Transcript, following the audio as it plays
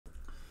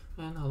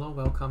And hello,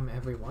 welcome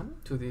everyone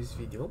to this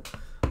video.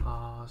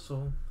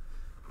 So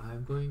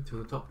I'm going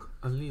to talk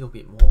a little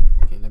bit more.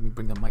 Okay, let me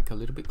bring the mic a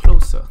little bit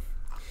closer.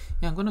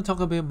 Yeah, I'm going to talk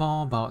a bit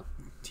more about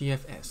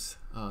TFS,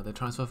 the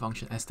transfer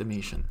function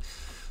estimation.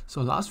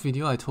 So last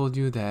video I told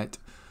you that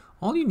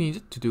all you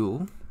need to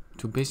do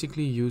to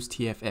basically use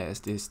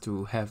TFS is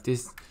to have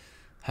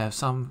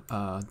some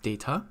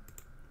data,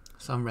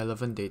 some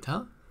relevant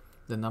data,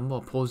 the number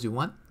of poles you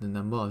want, the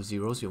number of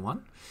zeros you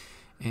want,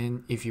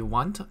 and if you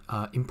want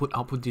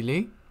input-output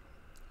delay,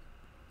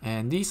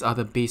 and these are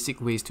the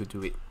basic ways to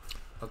do it.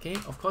 Okay,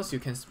 of course you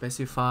can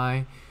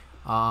specify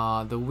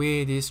the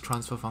way this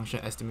transfer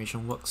function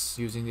estimation works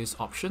using these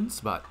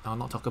options, but I'll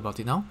not talk about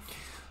it now.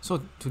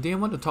 So today I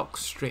want to talk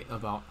straight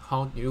about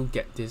how you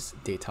get this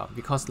data,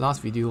 because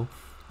last video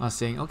I was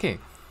saying, okay,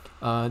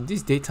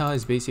 this data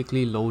is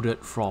basically loaded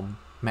from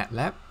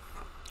MATLAB,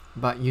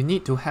 but you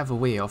need to have a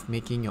way of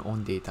making your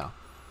own data.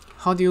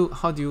 How do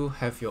you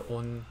have your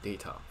own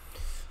data?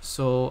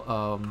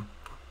 So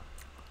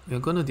we're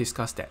going to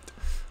discuss that.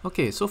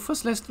 Okay, so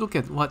first let's look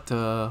at what's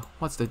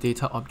the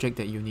data object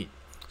that you need.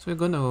 So we're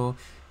going to,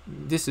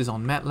 this is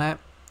on MATLAB,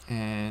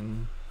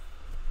 and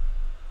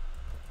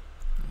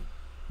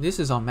this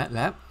is on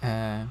MATLAB,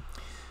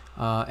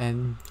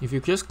 and if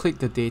you just click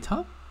the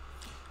data,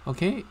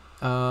 okay,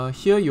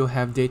 here you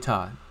have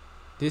data.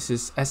 This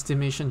is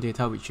estimation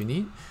data which you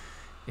need.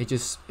 It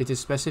is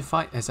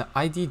specified as an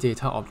ID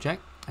data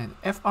object, an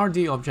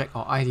FRD object,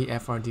 or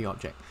idfrd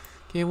object.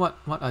 Okay, what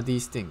are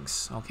these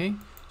things? Okay,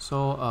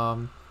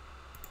 so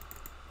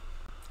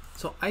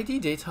so ID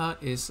data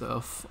is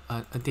a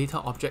data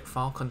object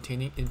file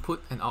containing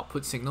input and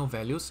output signal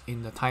values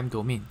in the time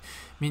domain.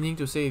 Meaning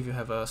to say, if you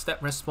have a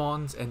step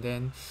response and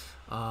then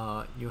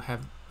you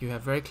have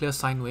very clear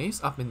sine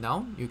waves up and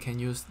down, you can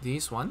use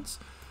these ones.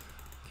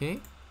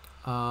 Okay.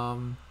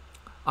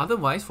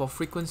 Otherwise, for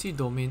frequency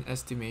domain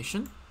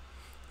estimation,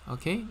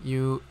 okay,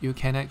 you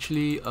can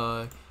actually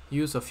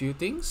use a few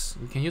things.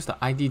 You can use the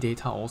ID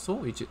data also,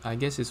 which I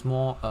guess is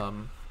more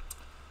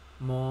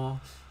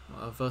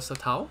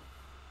versatile.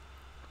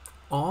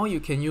 Or you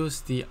can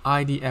use the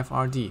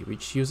idfrd,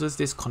 which uses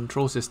this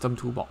control system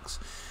toolbox.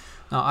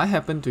 Now I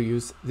happen to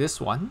use this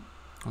one,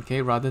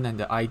 okay, rather than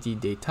the ID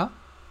data,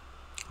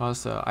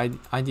 because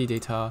ID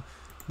data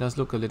does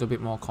look a little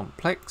bit more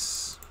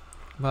complex.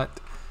 But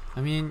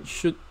I mean,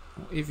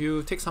 if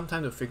you take some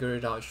time to figure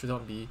it out, it should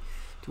not be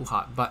too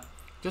hard. But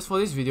just for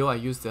this video, I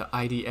use the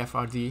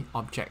idfrd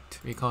object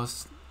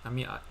because I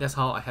mean that's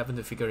how I happen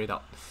to figure it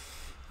out.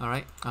 All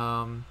right,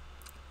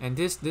 and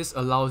this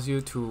allows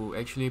you to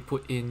actually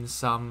put in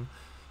some,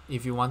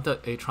 if you wanted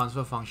a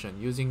transfer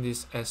function using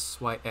this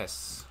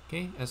SYS.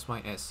 Okay,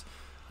 SYS,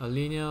 a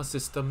linear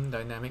system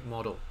dynamic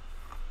model.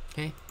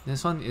 Okay,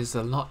 this one is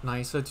a lot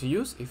nicer to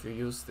use if you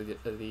use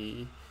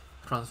the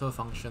transfer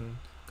function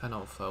kind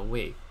of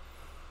way.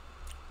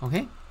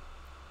 Okay,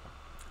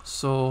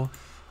 so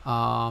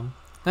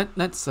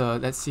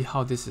let's see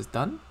how this is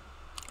done.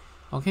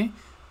 Okay,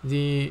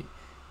 the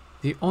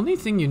only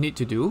thing you need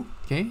to do,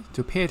 okay,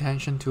 to pay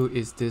attention to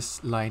is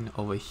this line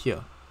over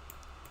here,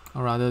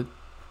 or rather,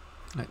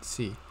 let's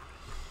see,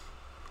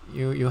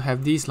 you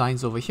have these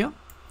lines over here.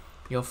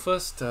 Your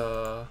first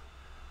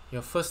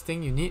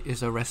thing you need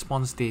is a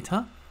response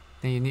data,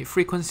 then you need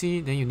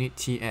frequency, then you need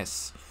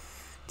TS.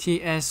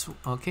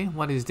 Okay,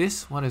 what is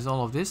this? What is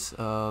all of this?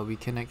 We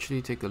can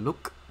actually take a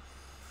look.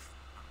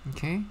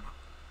 Okay,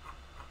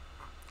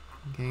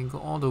 go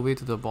all the way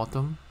to the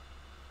bottom.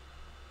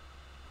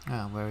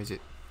 Where is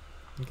it?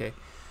 Okay,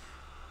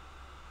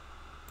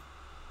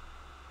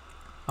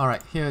 all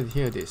right, here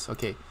it is.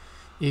 Okay,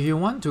 if you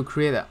want to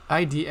create an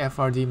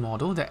idfrd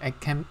model that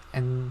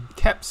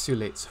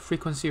encapsulates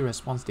frequency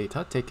response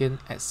data taken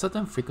at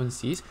certain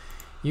frequencies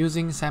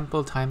using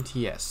sample time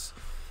TS.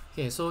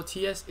 Okay, so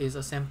TS is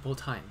a sample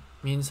time,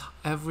 means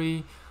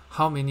every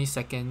how many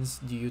seconds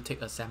do you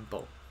take a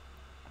sample.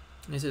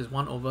 This is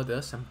 1 over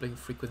the sampling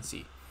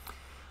frequency.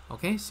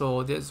 Okay,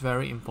 so that's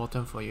very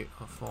important for you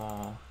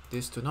for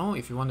this to know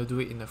if you want to do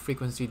it in the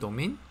frequency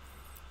domain.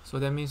 So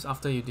that means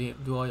after you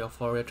do all your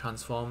Fourier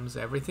transforms,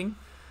 everything,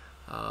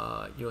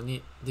 you'll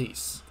need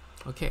these.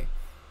 Okay,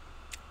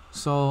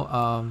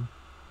 so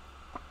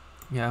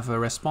you have a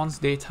response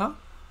data,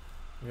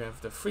 you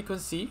have the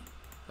frequency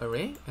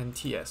array, and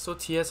TS. So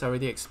TS I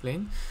already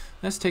explained.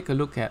 Let's take a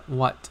look at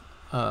what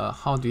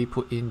how do we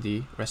put in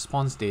the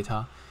response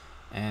data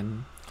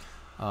and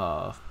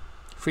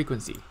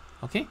frequency.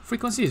 Okay,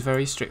 frequency is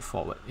very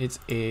straightforward. It's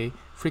a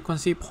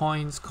frequency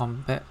points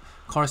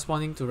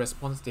corresponding to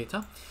response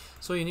data.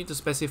 So you need to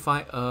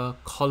specify a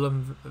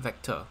column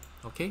vector.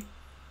 Okay,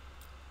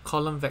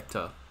 column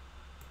vector.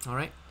 All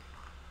right,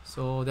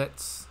 so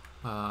that's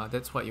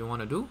what you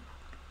want to do.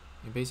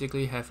 You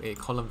basically have a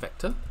column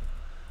vector.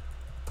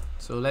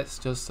 So let's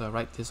just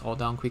write this all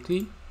down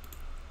quickly.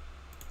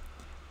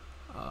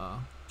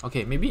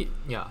 Okay, maybe,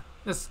 yeah,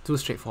 that's too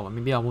straightforward.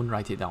 Maybe I won't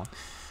write it down.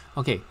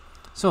 Okay,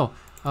 so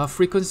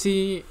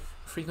frequency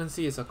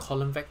is a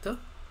column vector.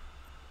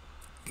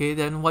 Okay,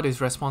 then what is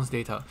response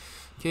data?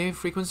 Okay,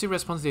 frequency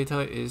response data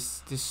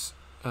is this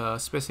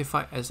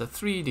specified as a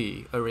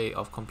 3D array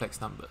of complex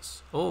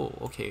numbers. Oh,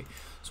 okay.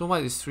 So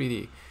what is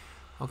 3D?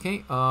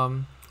 Okay,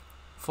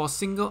 for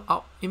single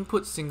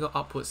input, single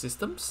output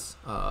systems,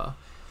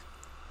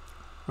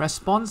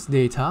 response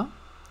data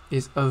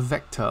is a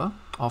vector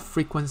of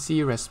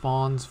frequency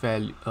response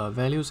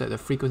values at the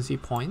frequency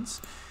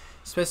points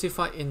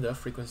specified in the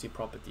frequency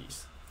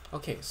properties.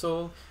 Okay,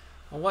 so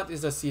what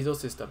is the SISO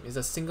system? It's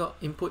a single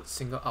input,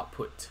 single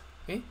output.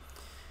 Okay,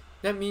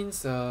 that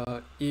means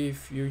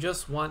if you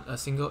just want a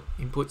single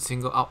input,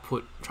 single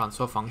output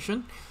transfer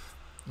function,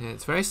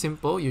 it's very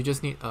simple. You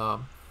just need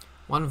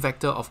one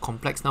vector of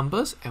complex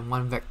numbers and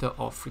one vector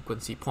of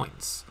frequency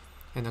points.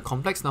 And the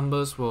complex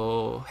numbers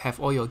will have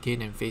all your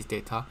gain and phase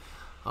data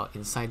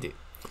inside it.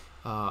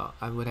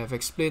 I would have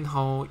explained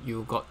how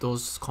you got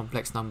those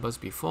complex numbers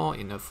before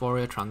in a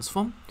Fourier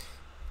transform.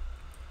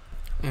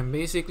 And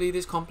basically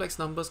these complex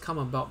numbers come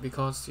about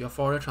because your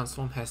Fourier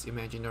transform has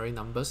imaginary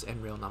numbers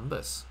and real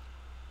numbers.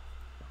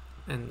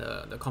 And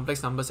the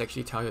complex numbers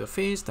actually tell you the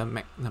phase, the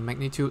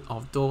magnitude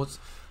of those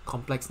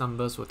complex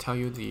numbers will tell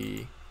you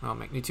the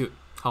magnitude,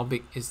 how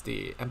big is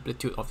the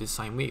amplitude of the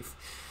sine wave.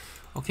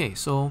 Okay,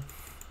 so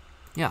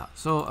yeah,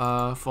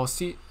 so for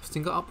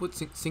single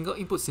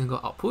input, single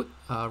output,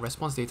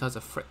 response data is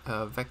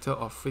a vector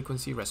of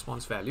frequency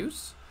response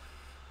values.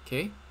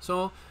 Okay,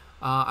 so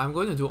I'm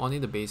going to do only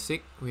the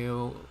basic.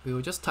 We'll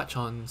just touch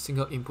on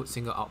single input,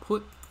 single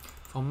output.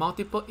 For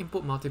multiple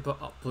input, multiple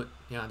output,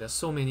 yeah, there's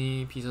so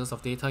many pieces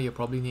of data, you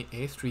probably need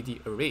a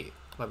 3D array,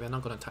 but we're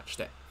not going to touch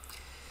that.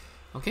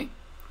 Okay,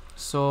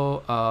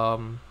 so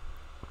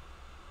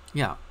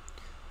yeah,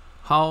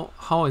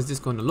 how is this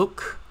going to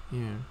look?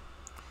 Yeah.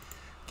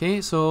 Okay,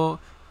 so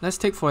let's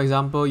take for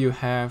example you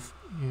have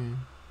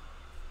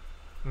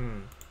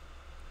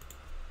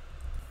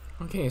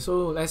okay,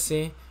 so let's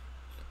say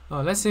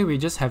we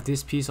just have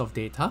this piece of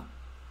data.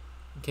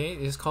 Okay,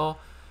 it's called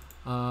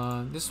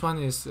this one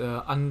is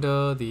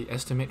under the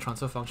estimate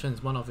transfer function,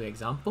 is one of the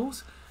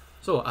examples.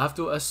 So I have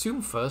to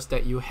assume first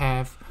that you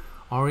have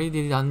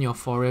already done your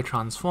Fourier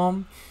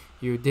transform.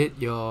 You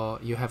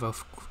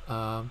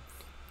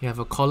have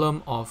a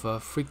column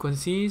of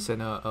frequencies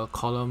and a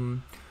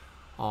column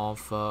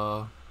of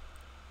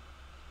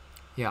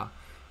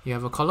you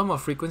have a column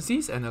of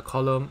frequencies and a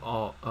column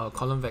or a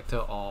column vector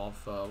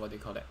of what do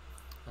you call that?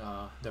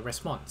 The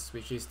response,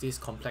 which is these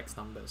complex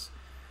numbers.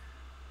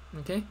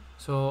 Okay,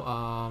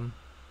 so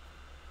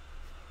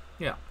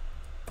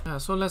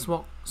so let's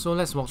walk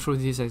through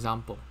this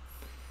example.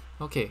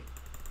 Okay,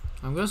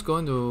 I'm just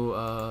going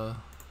to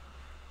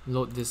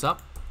load this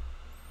up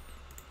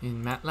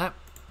in MATLAB.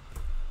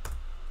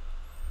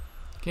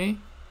 Okay,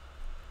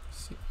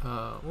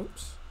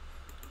 oops,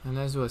 and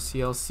let's do a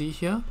CLC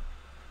here.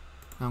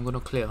 I'm going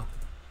to clear.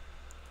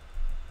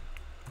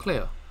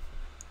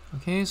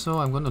 Okay, so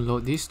I'm going to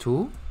load these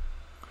two.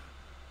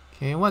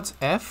 Okay, what's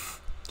F?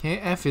 Okay,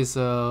 F is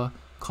a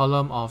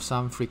column of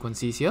some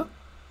frequencies here.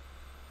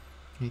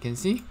 You can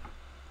see.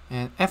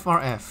 And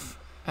FRF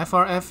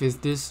is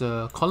this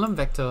column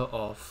vector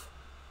of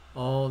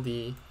all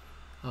the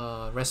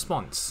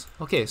response.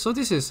 Okay, so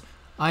this is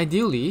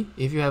ideally,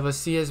 if you have a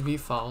CSV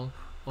file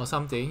or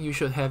something, you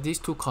should have these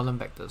two column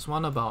vectors.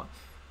 One about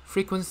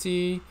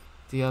frequency,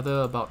 the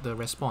other about the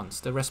response.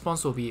 The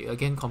response will be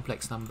again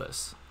complex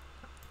numbers.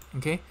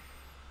 Okay,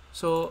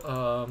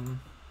 so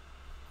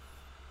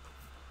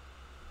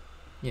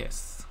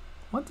yes,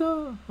 what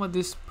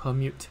this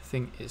Permute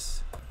thing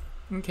is.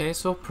 Okay,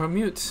 so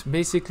Permute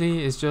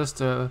basically is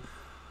just a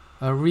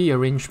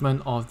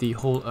rearrangement of the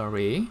whole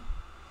array.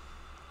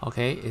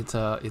 Okay, it's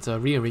a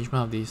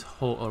rearrangement of this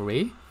whole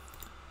array.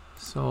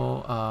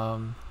 So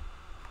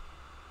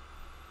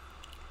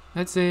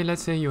let's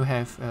say you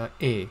have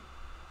A.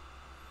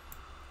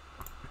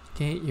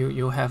 Okay,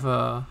 you have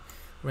a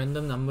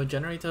random number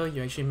generator.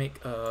 You actually make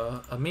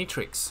a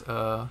matrix,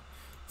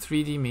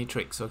 3D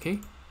matrix. Okay,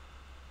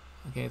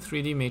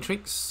 3D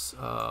matrix.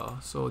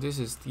 So this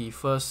is the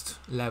first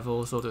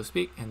level, so to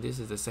speak, and this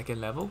is the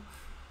second level.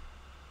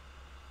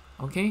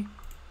 Okay,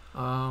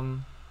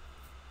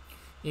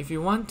 if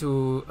you want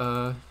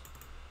to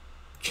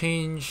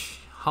change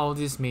how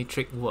this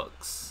matrix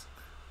works,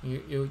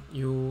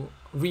 you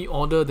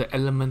reorder the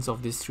elements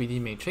of this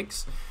 3D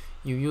matrix.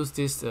 You use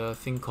this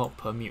thing called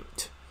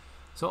Permute.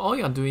 So all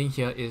you're doing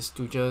here is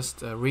to just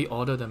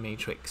reorder the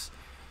matrix.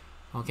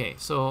 Okay,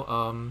 so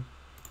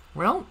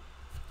well,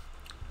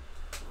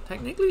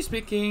 technically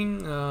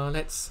speaking,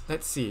 let's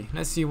see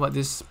what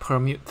this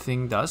Permute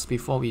thing does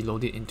before we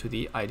load it into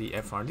the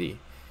idfrd.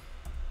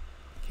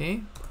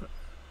 Okay.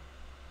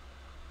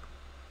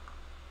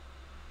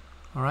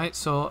 All right,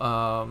 so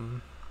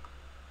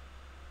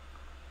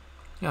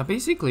yeah,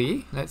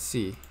 basically, let's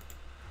see.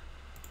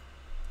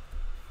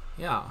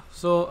 Yeah,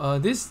 so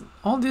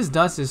all this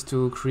does is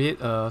to create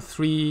a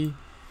 3D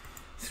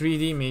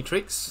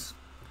matrix.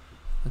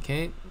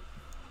 Okay,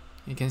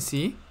 you can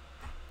see.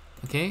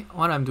 Okay,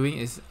 what I'm doing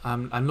is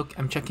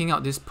I'm checking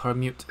out this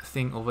Permute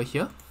thing over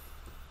here.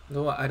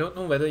 Though I don't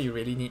know whether you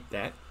really need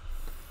that.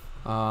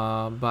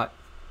 But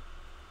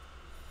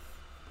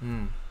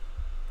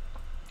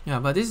Yeah,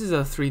 but this is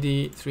a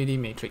 3D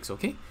matrix,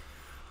 okay?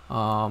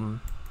 Yeah,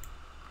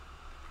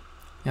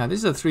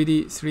 this is a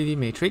 3D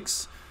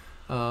matrix.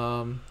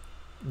 The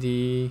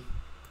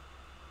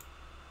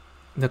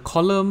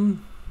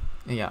column,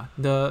 yeah,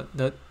 the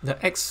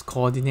x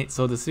coordinate,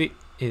 so to speak,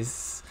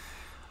 is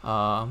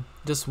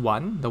just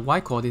 1. The y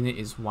coordinate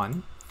is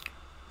 1.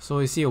 So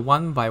you see a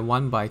 1 by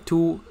 1 by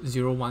 2,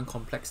 0, 1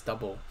 complex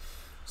double.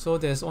 So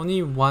there's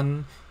only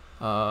one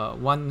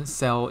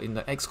cell in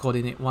the x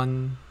coordinate,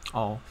 one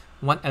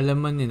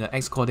element in the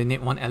x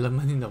coordinate, one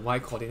element in the y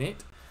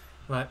coordinate.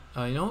 But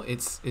you know,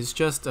 it's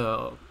just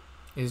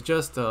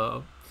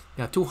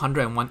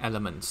 201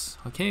 elements.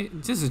 Okay,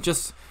 this is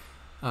just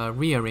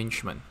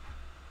rearrangement.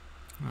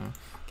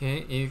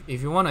 Okay,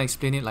 if you want to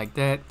explain it like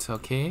that,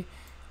 okay,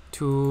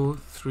 2,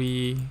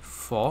 3,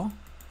 4,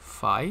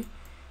 5.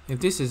 If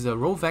this is the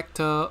row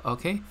vector,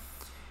 okay,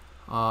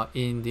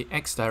 in the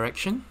x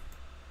direction,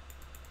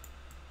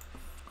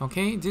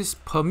 okay, this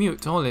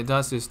permute, all it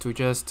does is to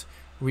just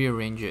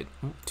rearrange it.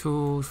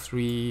 2,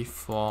 3,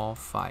 4,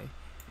 5.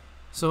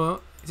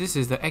 So this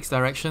is the x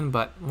direction,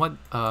 but what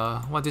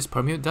this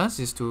permute does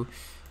is to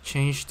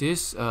change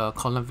this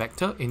column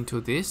vector into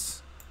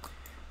this,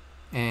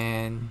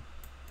 and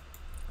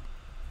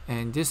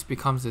this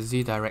becomes the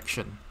z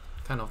direction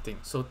kind of thing.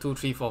 So 2,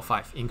 3, 4,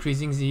 5,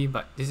 increasing z,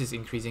 but this is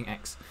increasing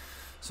x.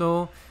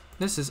 So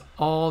this is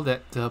all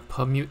that the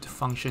permute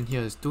function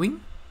here is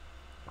doing.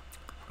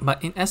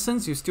 But in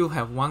essence, you still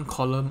have one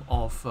column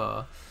of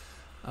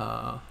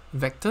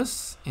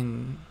vectors,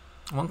 in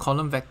one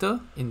column vector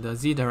in the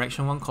z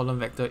direction, one column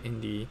vector in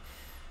the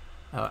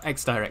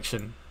x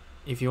direction,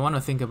 if you want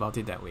to think about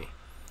it that way.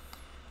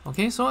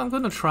 Okay, so I'm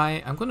going to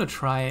try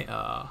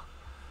the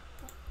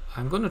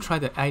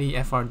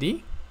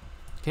idfrd.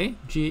 Okay,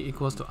 g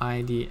equals to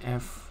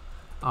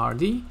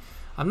idfrd.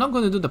 I'm not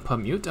going to do the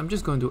permute. I'm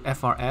just going to do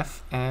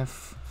frf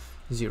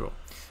f0.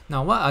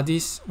 Now, what are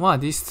these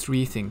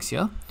three things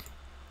here?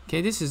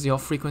 Okay, this is your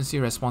frequency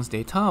response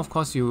data. Of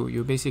course,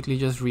 you basically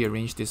just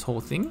rearrange this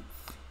whole thing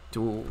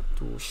to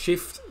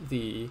shift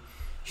the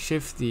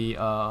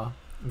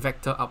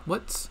vector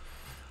upwards.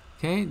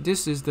 Okay,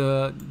 this is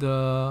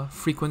the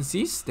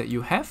frequencies that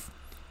you have,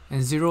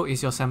 and 0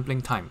 is your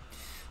sampling time.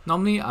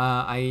 Normally,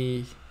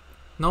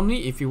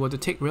 if you were to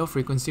take real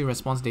frequency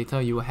response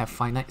data, you will have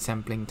finite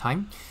sampling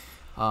time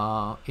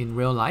in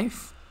real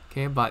life.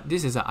 Okay, but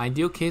this is an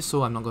ideal case,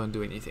 so I'm not going to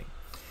do anything.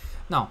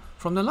 Now,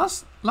 from the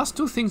last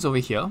two things over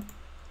here,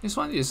 this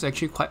one is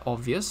actually quite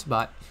obvious,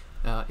 but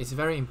it's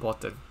very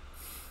important.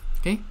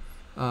 Okay,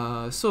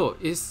 so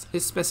it's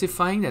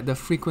specifying that the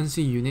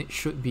frequency unit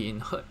should be in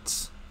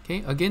hertz.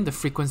 Okay, again, the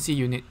frequency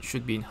unit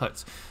should be in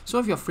hertz. So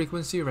if your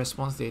frequency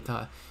response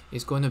data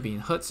is going to be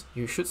in hertz,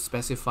 you should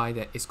specify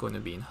that it's going to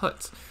be in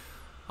hertz,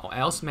 or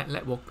else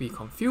MATLAB will be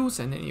confused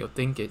and then you'll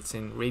think it's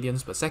in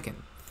radians per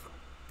second.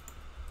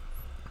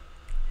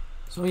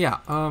 So yeah,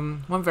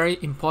 one very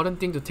important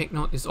thing to take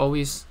note is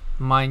always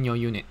mind your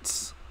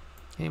units.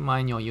 Okay,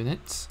 mind your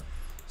units.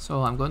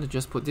 So I'm going to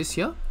just put this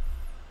here,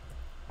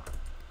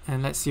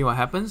 and let's see what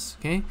happens.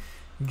 Okay,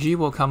 G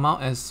will come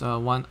out as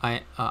one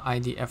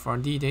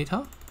idfrd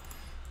data,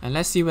 and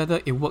let's see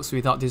whether it works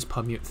without this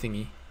permute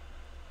thingy.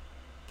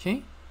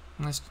 Okay,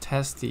 let's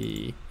test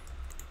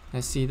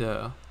let's see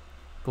the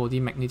body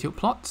magnitude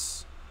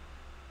plots.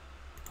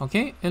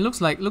 Okay, it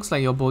looks like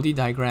your body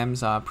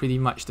diagrams are pretty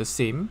much the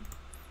same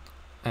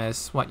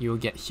as what you'll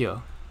get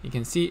here. You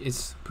can see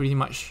it's pretty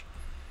much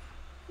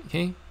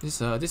okay.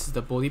 This is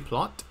the body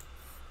plot,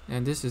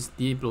 and this is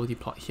the body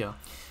plot here.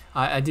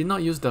 I did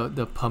not use the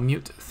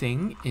permute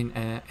thing in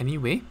any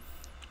way,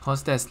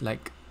 because that's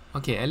like,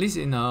 okay, at least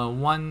in a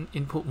one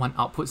input one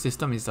output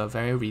system is a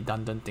very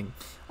redundant thing.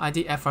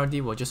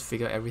 idfrd will just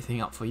figure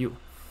everything out for you.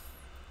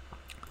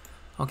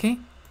 Okay,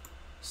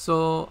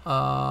 so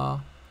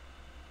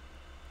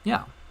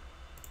yeah,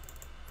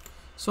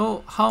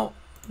 so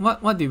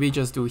what did we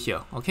just do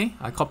here? Okay,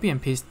 I copied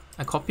and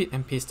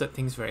pasted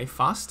things very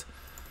fast.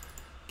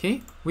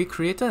 Okay, we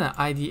created an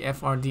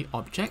idfrd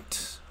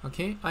object.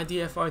 Okay,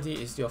 idfrd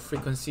is your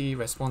frequency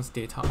response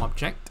data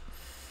object.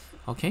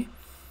 Okay,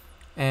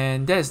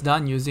 and that is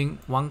done using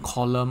one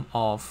column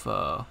of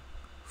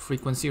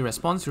frequency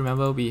response.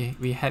 Remember,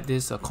 we had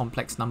this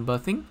complex number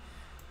thing.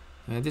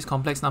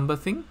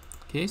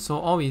 Okay, so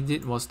all we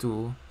did was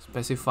to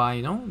specify,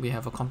 you know, we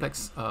have a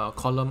complex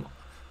column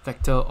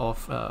vector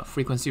of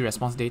frequency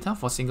response data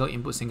for single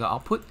input, single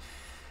output.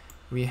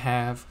 We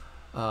have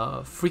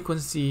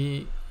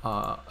frequency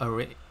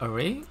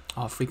array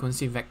or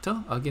frequency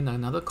vector, again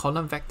another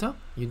column vector.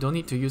 You don't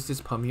need to use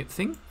this permute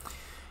thing.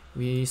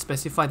 We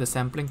specify the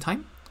sampling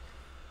time,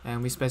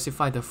 and we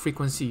specify the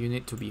frequency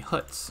unit to be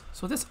hertz.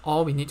 So that's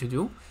all we need to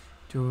do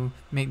to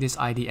make this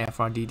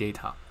idfrd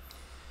data.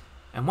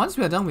 And once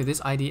we are done with this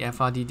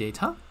idfrd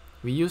data,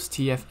 we use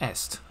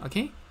tfest.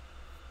 Okay,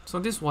 so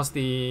this was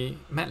the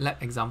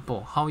MATLAB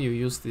example, how you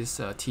use this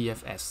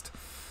tfest.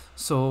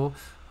 So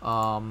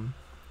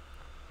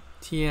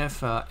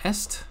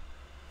tfest,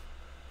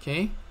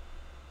 okay,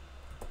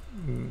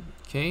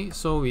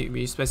 so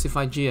we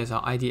specify G as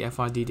our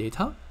idfrd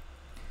data,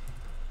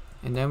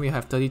 and then we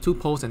have 32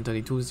 poles and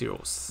 32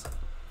 zeros.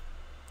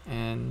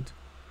 And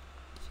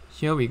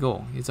here we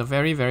go. It's a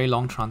very, very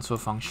long transfer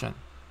function,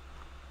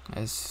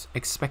 as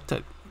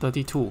expected.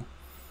 32.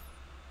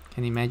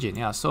 Can you imagine?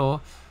 Yeah.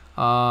 So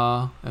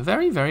a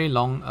very, very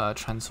long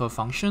transfer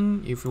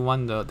function. If you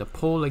want the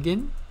pole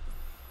again,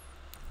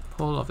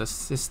 pole of the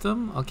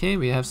system. Okay,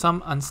 we have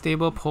some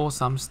unstable poles,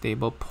 some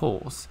stable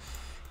poles.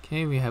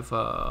 Okay, we have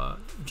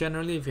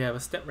generally, if you have a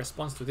step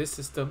response to this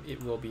system,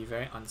 it will be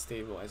very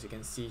unstable, as you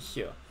can see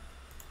here.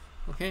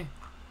 Okay,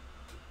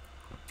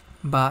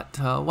 but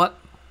what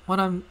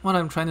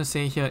I'm trying to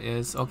say here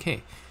is,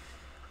 okay,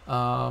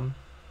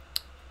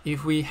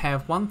 if we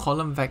have one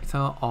column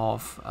vector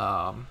of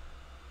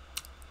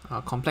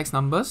complex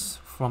numbers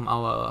from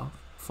our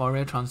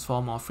Fourier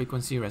transform or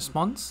frequency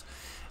response,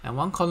 and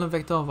one column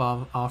vector of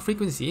our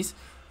frequencies,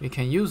 we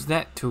can use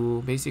that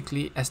to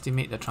basically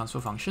estimate the transfer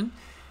function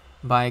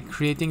by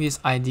creating this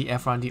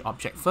idfrd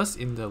object first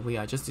in the way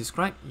I just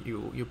described.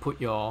 You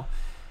put your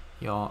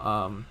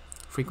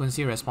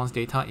frequency response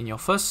data in your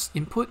first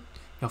input,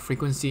 your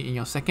frequency in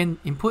your second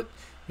input,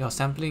 your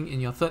sampling in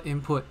your third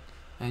input,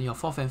 and your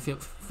fourth and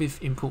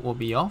fifth input will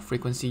be your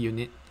frequency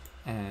unit,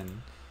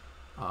 and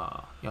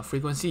your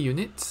frequency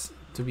units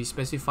to be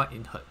specified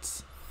in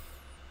hertz.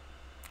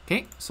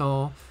 Okay,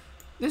 so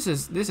this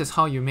is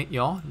how you make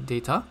your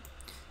data,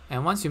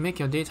 and once you make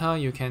your data,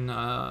 you can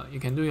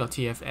do your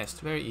tfest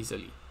very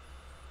easily.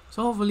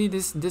 So hopefully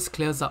this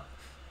clears up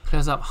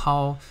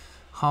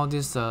how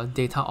this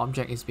data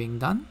object is being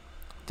done,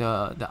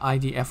 the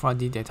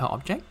idfrd data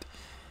object.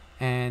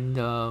 And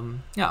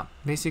yeah,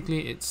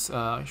 basically it's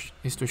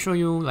to show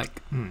you,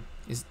 like,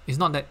 it's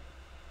not that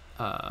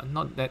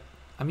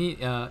I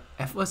mean,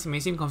 at first it may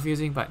seem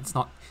confusing, but it's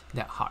not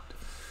that hard.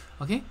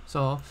 Okay,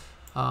 so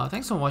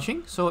thanks for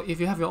watching. So if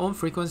you have your own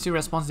frequency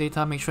response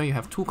data, make sure you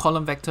have 2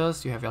 column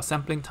vectors, you have your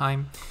sampling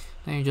time,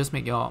 then you just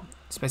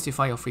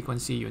specify your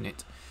frequency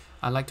unit.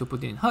 I like to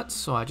put it in hertz,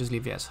 so I just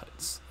leave it as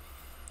hertz.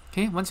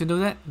 Okay, once you do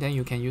that, then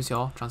you can use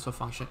your transfer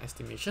function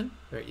estimation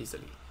very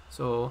easily.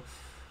 So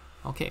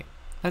okay,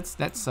 that's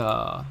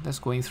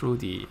going through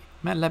the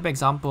MATLAB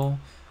example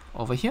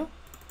over here,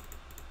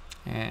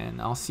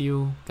 and I'll see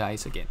you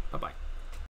guys again. Bye bye.